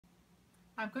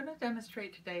I'm going to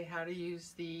demonstrate today how to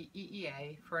use the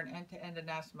EEA for an end-to-end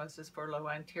anastomosis for low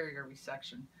anterior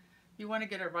resection. You want to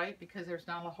get it right because there's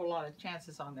not a whole lot of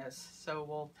chances on this, so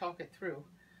we'll talk it through.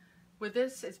 With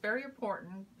this, it's very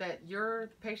important that the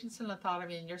patient's in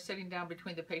lithotomy and you're sitting down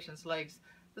between the patient's legs.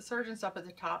 The surgeon's up at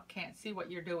the top, can't see what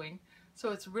you're doing,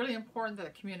 so it's really important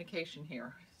that communication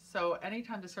here. So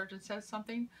anytime the surgeon says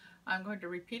something, I'm going to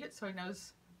repeat it so he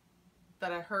knows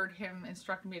that I heard him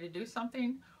instructing me to do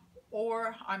something,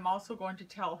 or I'm also going to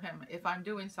tell him if I'm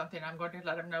doing something, I'm going to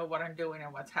let him know what I'm doing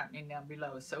and what's happening down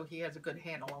below so he has a good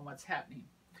handle on what's happening.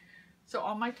 So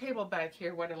on my table back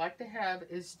here, what I like to have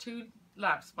is 2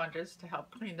 lap sponges to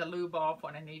help clean the lube off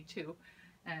when I need to,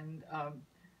 and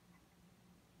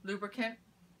lubricant.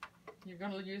 You're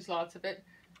going to use lots of it.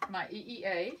 My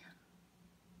EEA,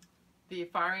 the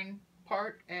firing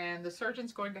part, and the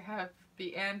surgeon's going to have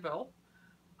the anvil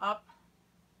up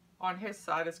on his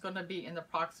side. It's going to be in the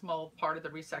proximal part of the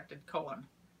resected colon,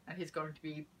 and he's going to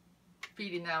be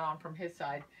feeding that on from his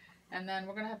side. And then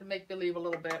we're going to have to make believe a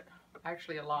little bit,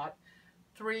 actually a lot.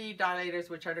 3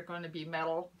 dilators, which are going to be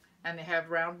metal, and they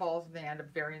have round balls at the end of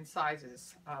varying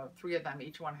sizes. 3 of them,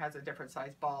 each one has a different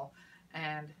size ball,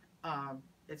 and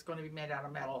it's going to be made out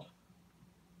of metal.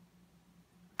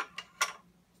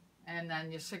 And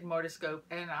then your sigmoidoscope,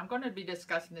 and I'm going to be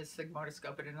discussing this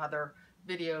sigmoidoscope in another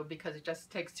video because it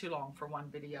just takes too long for one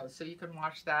video, so you can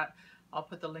watch that. I'll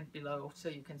put the link below so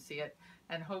you can see it,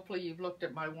 and hopefully you've looked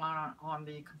at my one on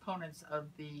the components of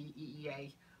the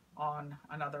EEA on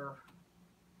another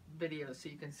video, so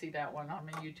you can see that one on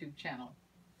my YouTube channel.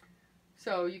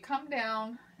 So you come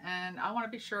down, and I want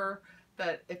to be sure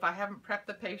that if I haven't prepped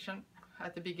the patient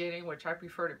at the beginning, which I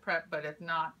prefer to prep, but if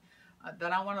not,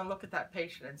 then I want to look at that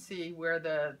patient and see where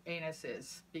the anus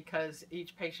is, because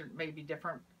each patient may be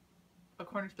different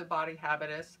according to the body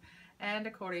habitus and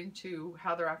according to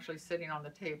how they're actually sitting on the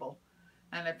table.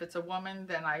 And if it's a woman,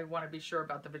 then I want to be sure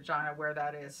about the vagina, where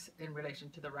that is in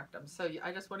relation to the rectum. So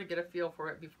I just want to get a feel for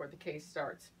it before the case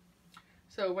starts.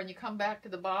 So when you come back to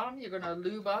the bottom, you're going to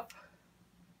lube up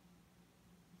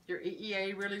your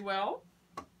EEA really well.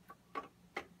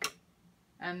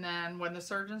 And then when the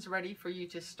surgeon's ready for you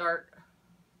to start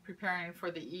preparing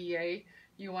for the EEA,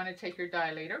 you want to take your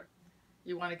dilator.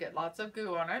 You want to get lots of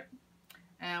goo on it.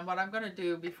 And what I'm going to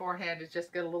do beforehand is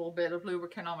just get a little bit of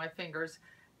lubricant on my fingers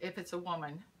if it's a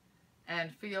woman,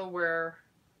 and feel where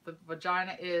the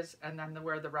vagina is and then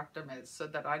where the rectum is, so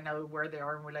that I know where they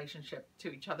are in relationship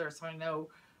to each other, so I know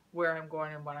where I'm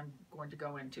going and what I'm going to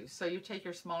go into. So you take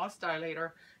your smallest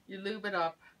dilator, you lube it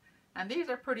up, and these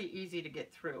are pretty easy to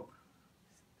get through.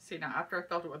 See, now after I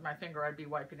felt it with my finger, I'd be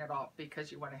wiping it off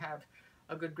because you want to have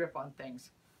a good grip on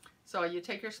things. So you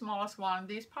take your smallest one.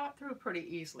 These pop through pretty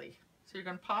easily. So you're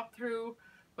going to pop through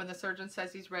when the surgeon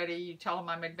says he's ready. You tell him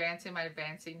I'm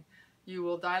advancing. You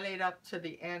will dilate up to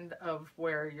the end of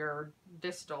where your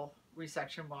distal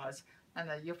resection was, and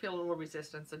then you'll feel a little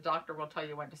resistance. The doctor will tell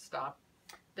you when to stop.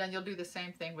 Then you'll do the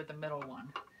same thing with the middle one.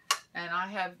 And I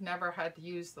have never had to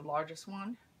use the largest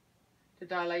one to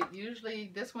dilate.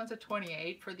 Usually this one's a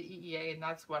 28 for the EEA, and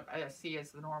that's what I see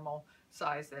as the normal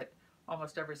size that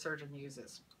almost every surgeon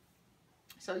uses.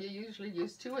 So you usually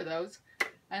use 2 of those.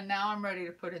 And now I'm ready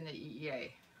to put in the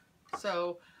EEA.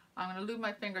 So I'm going to lube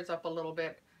my fingers up a little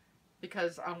bit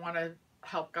because I want to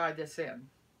help guide this in.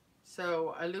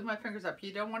 So I lube my fingers up.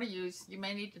 You don't want to use, you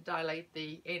may need to dilate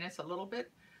the anus a little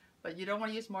bit, but you don't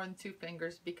want to use more than 2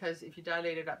 fingers, because if you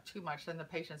dilate it up too much, then the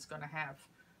patient's going to have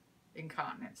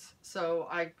incontinence. So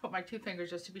I put my 2 fingers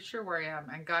just to be sure where I am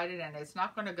and guide it in. It's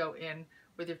not going to go in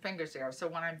with your fingers there. So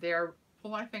when I'm there,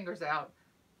 pull my fingers out,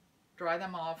 dry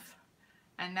them off.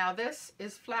 And now this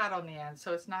is flat on the end,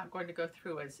 so it's not going to go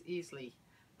through as easily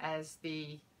as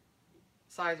the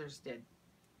sizers did.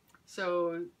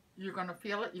 So you're going to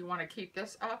feel it. You want to keep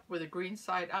this up with the green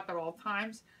side up at all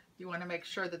times. You want to make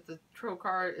sure that the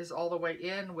trocar is all the way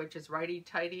in, which is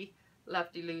righty-tighty,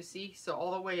 lefty-loosey, so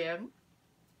all the way in.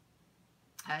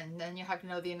 And then you have to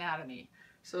know the anatomy.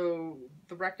 So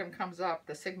the rectum comes up,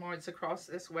 the sigmoid's across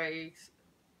this way,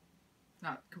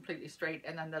 not completely straight,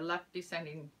 and then the left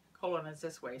descending colon is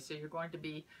this way. So you're going to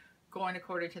be going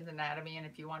according to the anatomy, and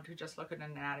if you want to just look at an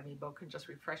anatomy book and just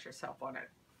refresh yourself on it.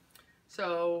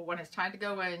 So when it's time to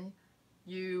go in,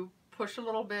 you push a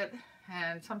little bit,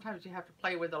 and sometimes you have to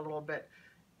play with it a little bit.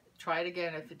 Try it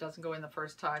again if it doesn't go in the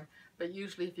first time, but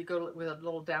usually if you go with a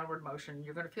little downward motion,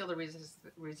 you're going to feel the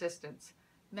resistance,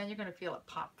 and then you're going to feel it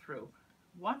pop through.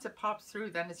 Once it pops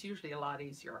through, then it's usually a lot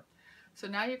easier. So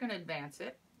now you're going to advance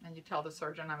it, and you tell the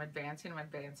surgeon, I'm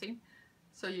advancing.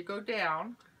 So you go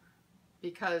down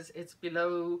because it's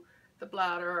below the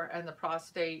bladder and the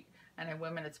prostate, and in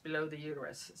women it's below the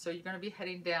uterus. So you're going to be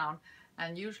heading down,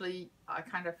 and usually I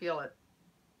kind of feel it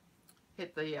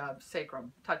hit the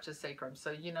sacrum, touch the sacrum.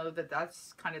 So you know that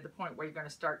that's kind of the point where you're going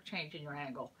to start changing your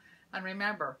angle. And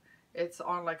remember, it's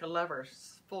on like a lever,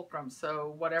 fulcrum,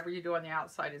 so whatever you do on the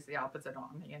outside is the opposite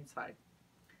on the inside.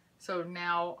 So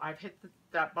now I've hit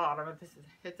that bottom,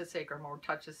 hit the sacrum or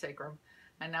touch the sacrum,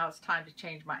 and now it's time to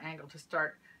change my angle to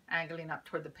start angling up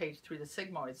toward the page through the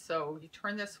sigmoid. So you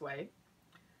turn this way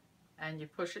and you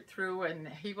push it through, and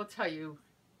he will tell you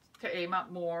to aim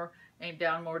up more, aim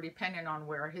down more, depending on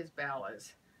where his bowel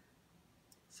is.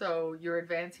 So you're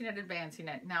advancing it, advancing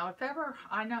it. Now if ever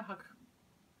I know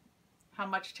how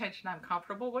much tension I'm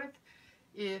comfortable with,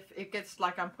 if it gets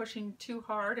like I'm pushing too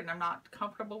hard and I'm not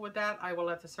comfortable with that, I will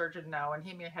let the surgeon know, and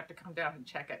he may have to come down and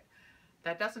check it.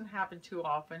 That doesn't happen too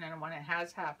often, and when it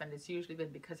has happened, it's usually been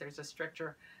because there's a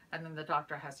stricture, and then the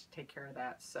doctor has to take care of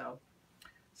that. So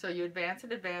you advance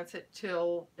it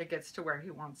till it gets to where he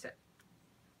wants it.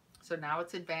 So now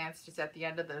it's advanced, it's at the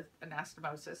end of the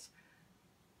anastomosis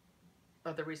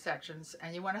of the resections,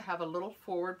 and you want to have a little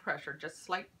forward pressure, just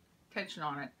slight tension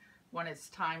on it when it's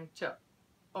time to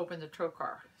open the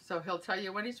trocar. So he'll tell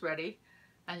you when he's ready,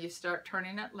 and you start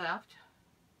turning it left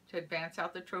to advance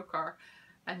out the trocar,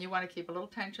 and you want to keep a little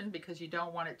tension because you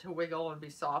don't want it to wiggle and be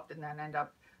soft and then end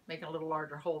up making a little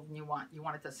larger hole than you want. You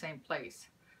want it the same place.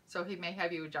 So he may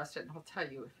have you adjust it, and he'll tell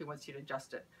you if he wants you to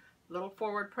adjust it. Little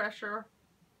forward pressure,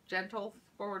 gentle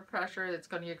forward pressure.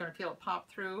 You're going to feel it pop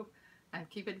through, and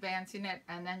keep advancing it,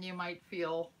 and then you might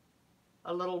feel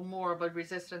a little more of a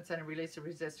resistance and a release of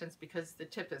resistance because the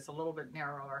tip is a little bit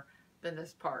narrower than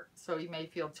this part. So you may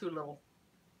feel two little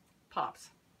pops.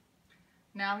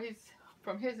 Now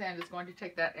from his end is going to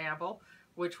take that anvil,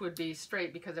 which would be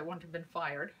straight because it wouldn't have been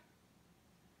fired,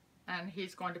 and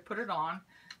he's going to put it on,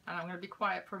 and I'm going to be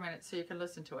quiet for a minute so you can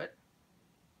listen to it.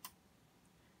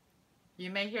 You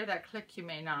may hear that click, you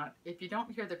may not. If you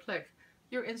don't hear the click,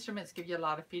 your instruments give you a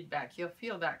lot of feedback. You'll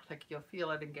feel that click, you'll feel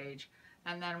it engage.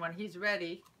 And then when he's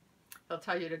ready, he'll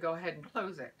tell you to go ahead and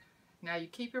close it. Now you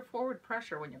keep your forward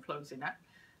pressure when you're closing it.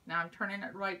 Now I'm turning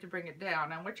it right to bring it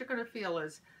down. And what you're going to feel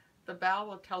is the bowel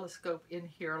will telescope in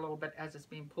here a little bit as it's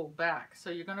being pulled back.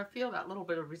 So you're going to feel that little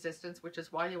bit of resistance, which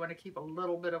is why you want to keep a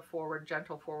little bit of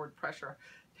gentle forward pressure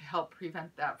to help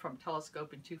prevent that from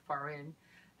telescoping too far in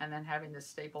and then having the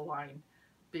staple line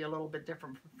be a little bit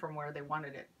different from where they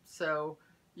wanted it. So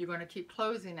you're going to keep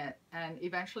closing it, and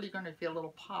eventually you're going to feel a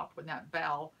little pop when that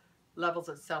bowel levels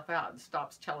itself out and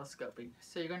stops telescoping.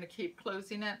 So you're going to keep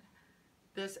closing it.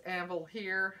 This anvil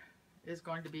here is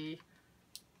going to be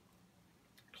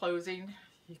closing.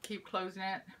 You keep closing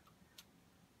it,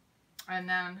 and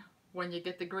then when you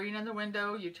get the green in the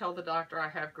window, you tell the doctor, I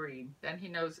have green. Then he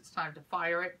knows it's time to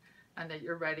fire it and that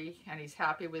you're ready, and he's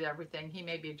happy with everything. He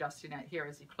may be adjusting it here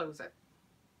as you close it.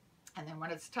 And then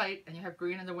when it's tight and you have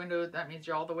green in the window, that means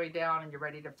you're all the way down and you're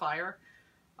ready to fire.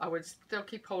 I would still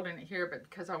keep holding it here, but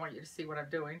because I want you to see what I'm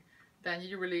doing, then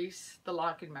you release the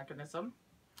locking mechanism.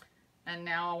 And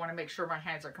now I want to make sure my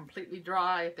hands are completely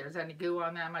dry. If there's any goo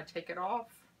on them, I take it off.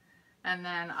 And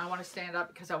then I want to stand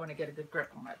up because I want to get a good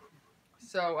grip on it.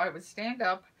 So I would stand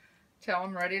up, tell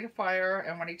him ready to fire,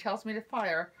 and when he tells me to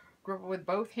fire, grip it with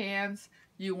both hands.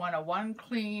 You want one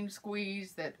clean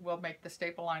squeeze that will make the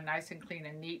staple line nice and clean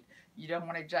and neat. You don't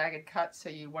want a jagged cut, so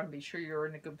you want to be sure you're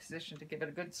in a good position to give it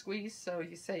a good squeeze. So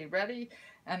you say ready,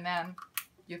 and then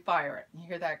you fire it. You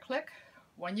hear that click?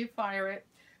 When you fire it,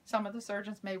 some of the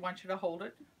surgeons may want you to hold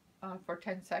it for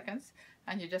 10 seconds,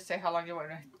 and you just say how long you want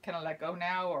to, can I let go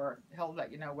now, or he'll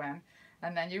let you know when.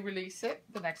 And then you release it.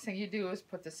 The next thing you do is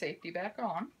put the safety back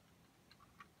on.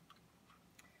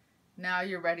 Now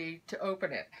you're ready to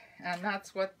open it, and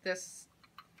that's what this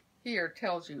here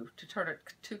tells you, to turn it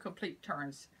 2 complete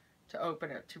turns to open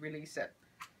it, to release it.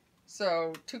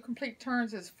 So 2 complete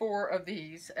turns is 4 of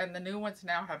these, and the new ones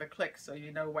now have a click so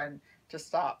you know when to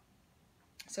stop.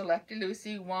 So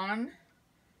lefty-loosey, 1,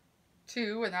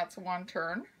 2, and that's 1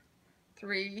 turn,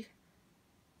 3,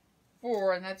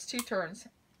 4, and that's 2 turns.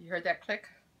 You heard that click?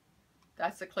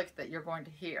 That's the click that you're going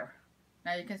to hear.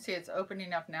 Now you can see it's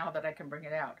opening up now that I can bring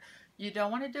it out. You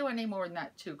don't want to do any more than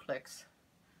that 2 clicks.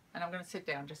 And I'm going to sit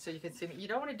down just so you can see me. You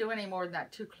don't want to do any more than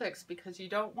that 2 clicks because you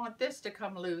don't want this to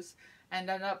come loose and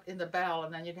end up in the bowel,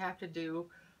 and then you'd have to do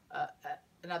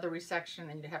another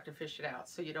resection and you'd have to fish it out.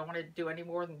 So you don't want to do any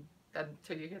more than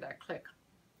until you hear that click.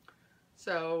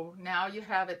 So now you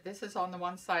have it. This is on the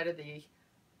one side of the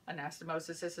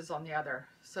anastomosis. This is on the other.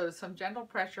 So some gentle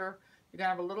pressure. You're going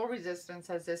to have a little resistance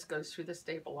as this goes through the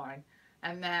staple line,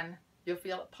 and then you'll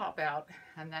feel it pop out,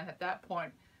 and then at that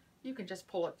point you can just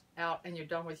pull it out and you're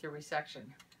done with your resection.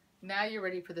 Now you're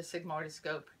ready for the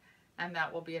sigmoidoscope, and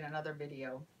that will be in another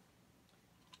video,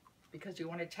 because you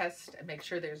want to test and make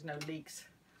sure there's no leaks.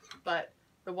 But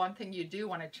the one thing you do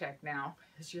want to check now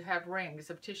is you have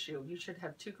rings of tissue. You should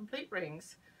have 2 complete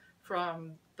rings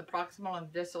from the proximal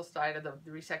and distal side of the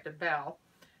resected bowel,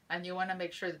 and you want to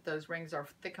make sure that those rings are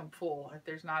thick and full, if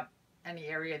there's not any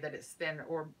area that is thin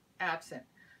or absent.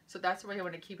 So that's why you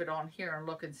want to keep it on here and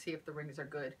look and see if the rings are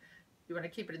good. You want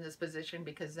to keep it in this position,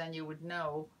 because then you would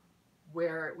know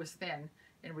where it was thin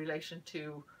in relation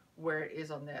to where it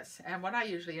is on this. And what I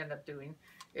usually end up doing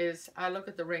is I look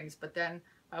at the rings, but then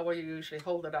I will usually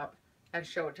hold it up and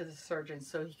show it to the surgeon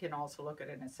so he can also look at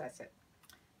it and assess it.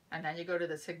 And then you go to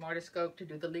the sigmoidoscope to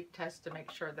do the leak test to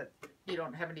make sure that you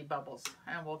don't have any bubbles.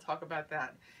 And we'll talk about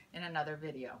that in another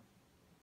video.